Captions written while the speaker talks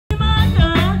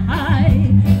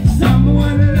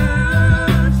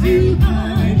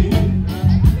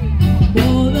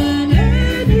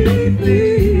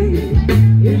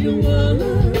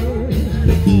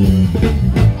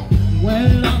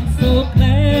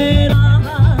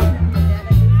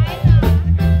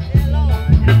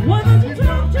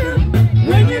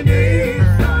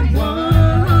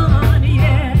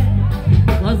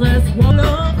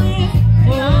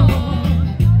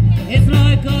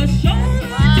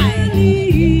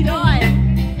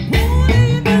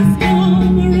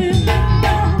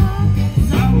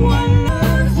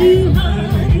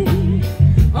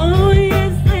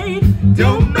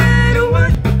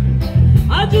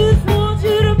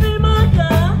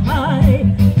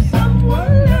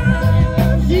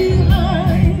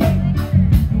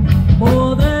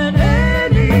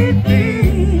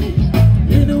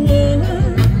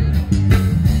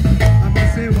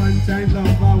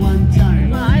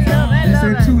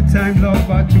time love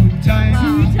or 2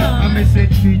 times. I may say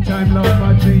 3 time love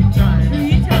or 3 times.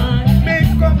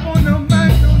 Make up on no man,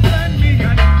 don't send me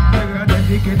on. I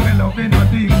dedicate my loving on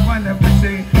the one that we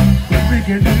say. We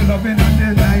get the loving on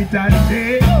the night and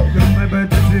day. Don't my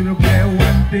birthday, zero care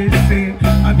what they say.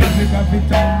 I think we got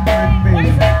it on with me.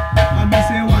 I may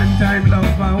say 1 time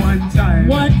love or 1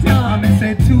 time. I may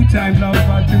say 2 time love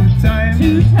or 2 times.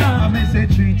 I may say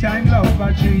 3 time love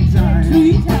or 3 times.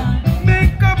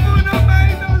 Make up on no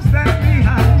mind, don't stand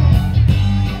behind.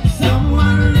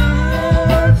 Someone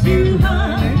loves you,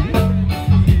 honey.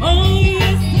 Oh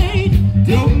yes, they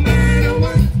don't matter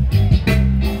what.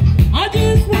 I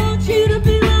just want you to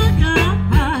be like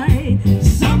I.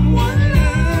 Someone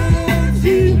loves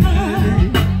you,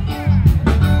 honey,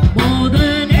 more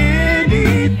than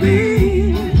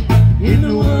anything in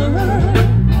the world.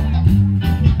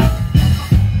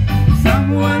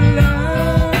 Someone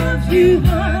loves you,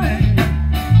 honey.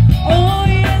 Oh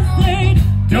yes, they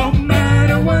don't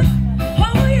matter what.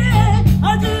 Oh yeah,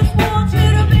 I just want you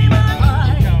to be my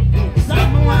wife.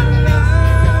 Someone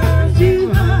loves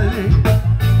you, honey,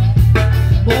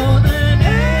 more than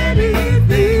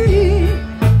anything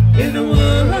in the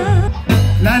world.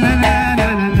 La la la la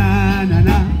la la la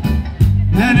la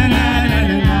la la la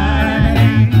la la.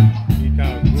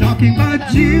 Talking about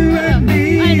you and me,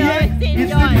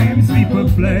 it's the games people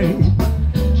play.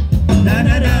 La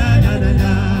la la la la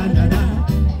la la la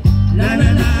la la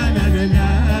la la la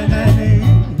la.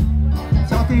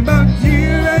 Talking about you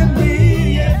and me,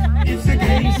 yeah, it's the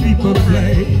games people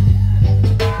play.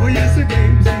 Oh yes, the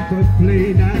games people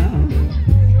play now,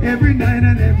 every night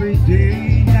and every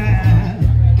day now.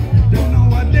 Don't know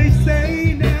what they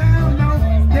say now, no,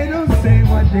 they don't say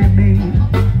what they mean.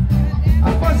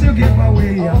 Of course you give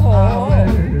away your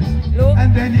hours,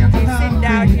 and then you climb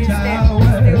the towers.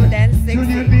 Soon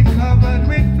you'll be covered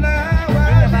with flowers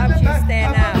in the back of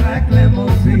a black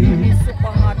limousine.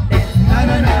 Na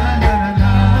na na na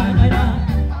na na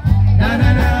na na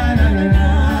na na na na.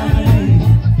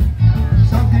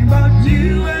 Something about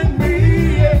you and me,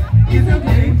 yeah, is a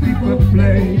game people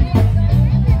play.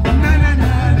 Na na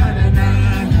na na na na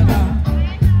na na na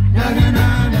na na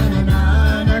na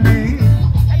na na na.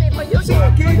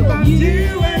 Talking about you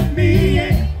and me,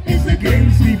 yeah, it's the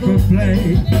games people play.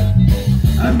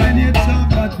 And when you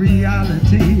talk about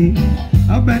reality,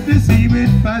 I bet they see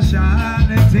with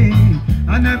partiality.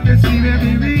 And if they see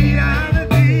every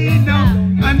reality, no,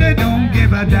 and they don't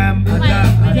give a damn, a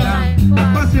damn, a damn.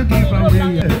 Of course you give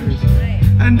away yours,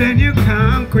 and then you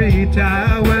concrete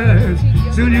towers.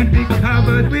 Soon you'll be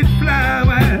covered with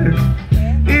flowers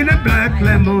in a black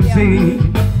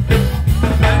limousine.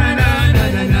 Na na na na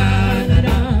na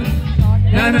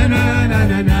na na na na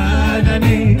na na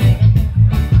na.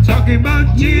 Talking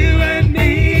about you and me,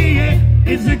 yeah,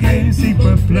 it's a game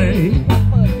people play.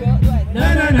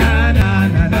 Na na na na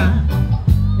na na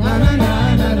na na na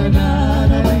na na na.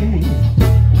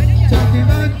 Talking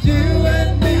about you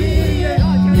and me,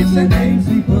 yeah, it's a game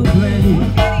people play.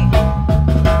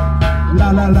 La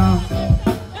la la,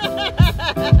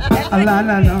 la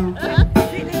la la.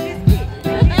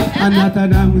 Another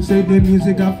time we say the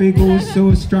music of it goes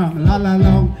so strong. La la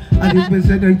la, and if we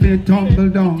say they tumble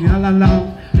down. La la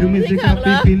la. The music of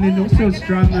it feeling oh so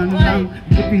strong and long.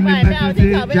 The feeling like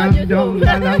you say jump down.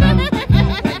 La la la,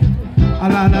 la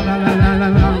la la la la la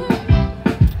la,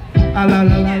 la la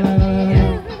la la la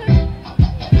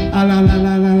la, la la la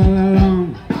la la la la.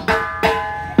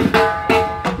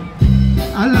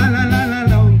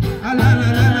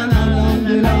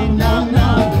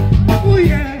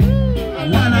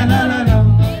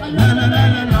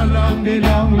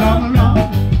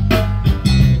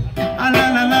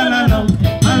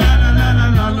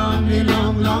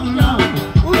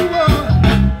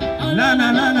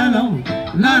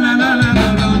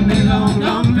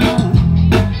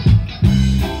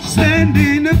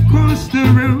 Standing across the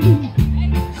room,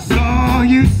 saw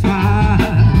you smile.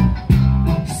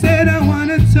 Said I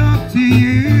wanna talk to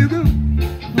you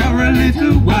for a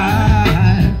little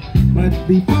while. But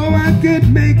before I could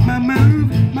make my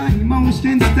move, my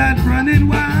emotions start running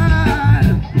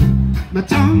wild. My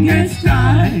tongue gets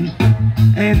tied,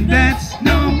 and that's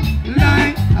no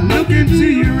lie. I look into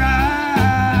your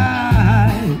eyes,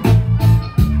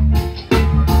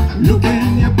 look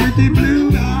in your pretty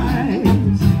blue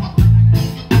eyes,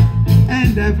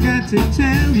 and I've got to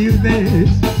tell you this.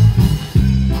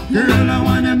 Girl, I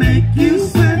wanna make you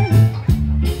sweat,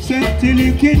 sweat till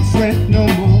you can't sweat no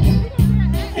more.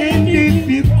 And if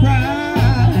you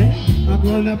cry, I'm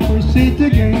gonna push it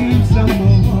again some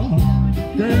more.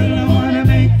 Girl, I wanna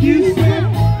make you sweat,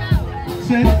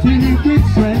 sweat till you can't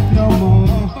sweat no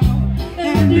more.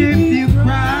 And if you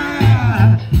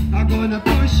cry, I'm gonna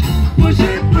push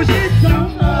it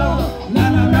some more. La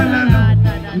la la la la,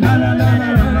 la la la la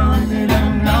la,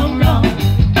 long, long, long.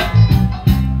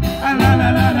 La la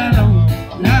la la long,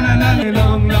 la la la la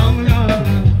long, long, long.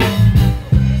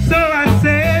 So I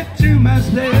said to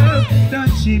myself,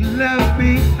 does she love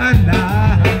me or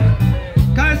not?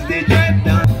 'Cause the dread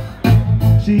done,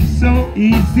 she's so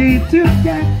easy to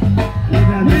get. With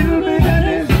a little bit of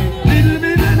this, little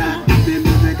bit of that, the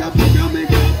music up, blah,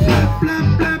 blah,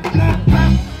 blah, blah,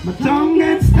 blah. My tongue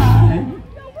gets tied,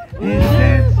 and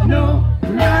there's no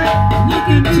right look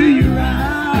into your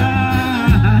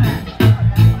eyes.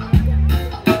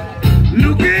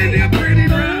 Look in your pretty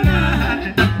brown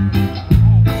eyes,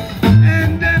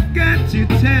 and I've got to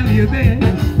tell you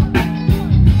this.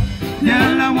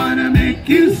 Girl, I wanna make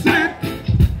you sweat,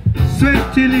 sweat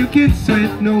till you can't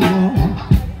sweat no more.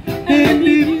 And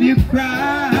if you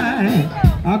cry,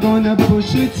 I'm gonna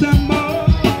push it some more.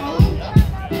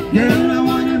 Girl, I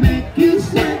wanna make you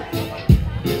sweat,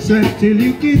 sweat till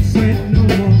you can't sweat no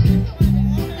more.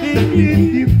 And if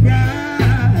you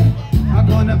cry, I'm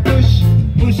gonna push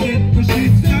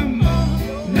it some more.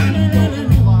 La la la la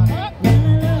la,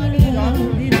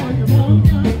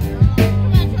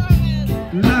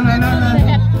 la la la la,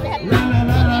 la la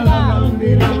la la la,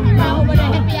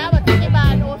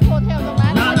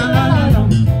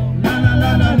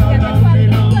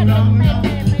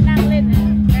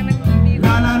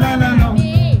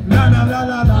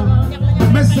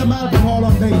 Some alcohol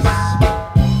on base.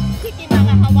 ที่กินมา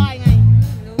กับฮาวายไง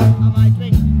รู้ฮาวายดริ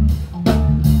ง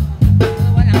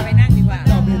วันหลังไปนั่งดีกว่า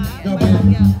เปลี่ย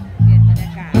นบรรยา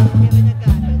กาศ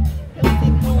ถึง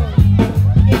10 โมง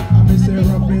I may say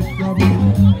rub it. ดี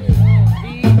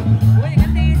โอ้ยอย่างนั้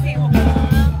นดีสิ 6 โมง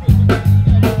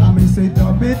I may say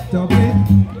dub it.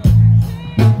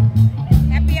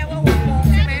 แฮปปี้ว่า 6 โมง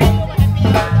ใช่ไหม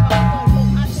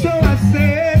So I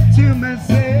said to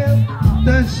myself,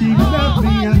 does she love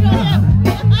me or not?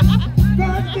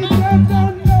 But the girl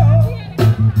don't know,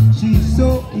 she's so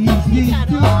easy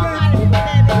to get.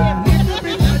 Little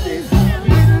bit of this,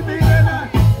 little bit of that.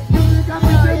 You got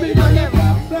me to me, blah,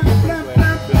 blah, blah,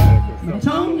 blah, blah. My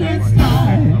tongue gets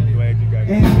tied,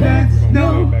 and that's no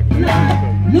lie.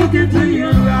 Look into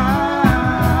your eyes.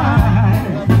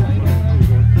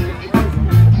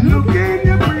 Look in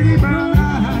your pretty brown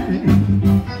eyes.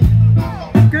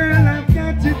 Girl, I've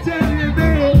got to tell you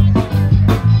this.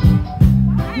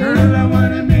 Girl, I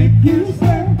wanna make you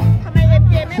sweat, ทำไม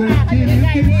MJ ไม่ so มา till you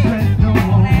can sweat no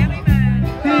more. ไม่ม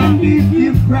า And if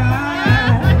you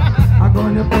cry, I'm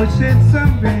gonna push it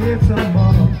some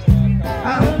more.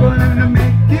 I'm gonna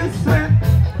make you sweat,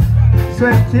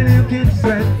 sweat till you can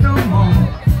sweat no more.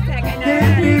 แท็กไอ้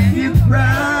And if you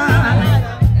cry,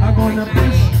 I'm gonna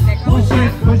push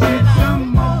it some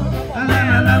more. La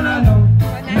la la la la,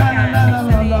 la la la la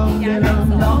la, long, long,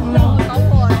 long, long. เขา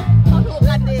โหดเขาถูก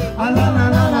กันดี La la la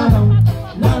la la,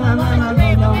 la la la la la,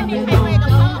 long, long, long.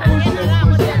 Push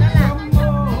it some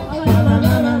more. La la la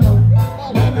la la,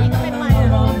 la la la la la,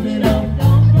 long, long.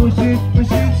 Push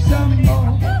it some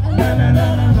more. La la la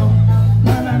la la,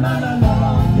 la la la la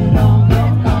la, long,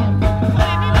 long, long.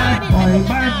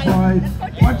 Bad boy,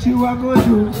 what you a go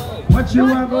do? What you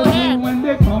a go do when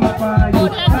they come by you?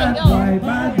 Bad boy,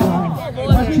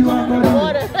 what you a go do?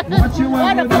 What you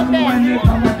a go do when they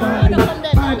come by you?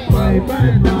 Bad boy,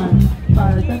 bad.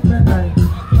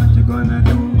 What you gonna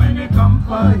do when they come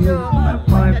for you?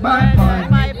 Bad boy,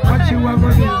 what you a go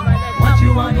do? What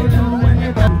you a go do when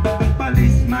they come?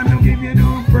 Policeman don't give you no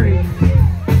break.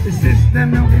 The system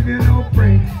don't give you no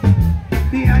break.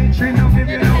 The I train don't give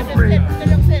you no break.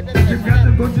 You got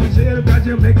to go to jail because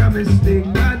you make a mistake.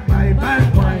 Bad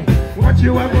boy, what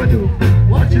you a go do?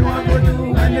 What you a go do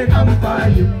when they come for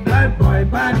you? Bad boy,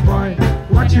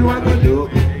 what you a go do?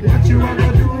 What you a go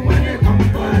do when they come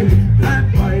for you? Bad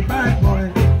boy,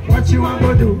 what you a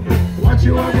go do? What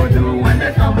you a go do when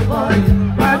they come for you?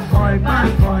 Bad boy,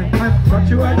 what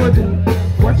you a go do?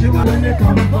 What you want when they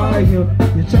come for you?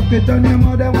 You chuck it on your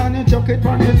mother and you chuck it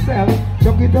on yourself.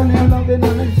 Chuck it on your loving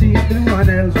and you see it no one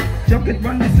else. Chuck it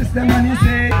on the system and you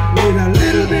say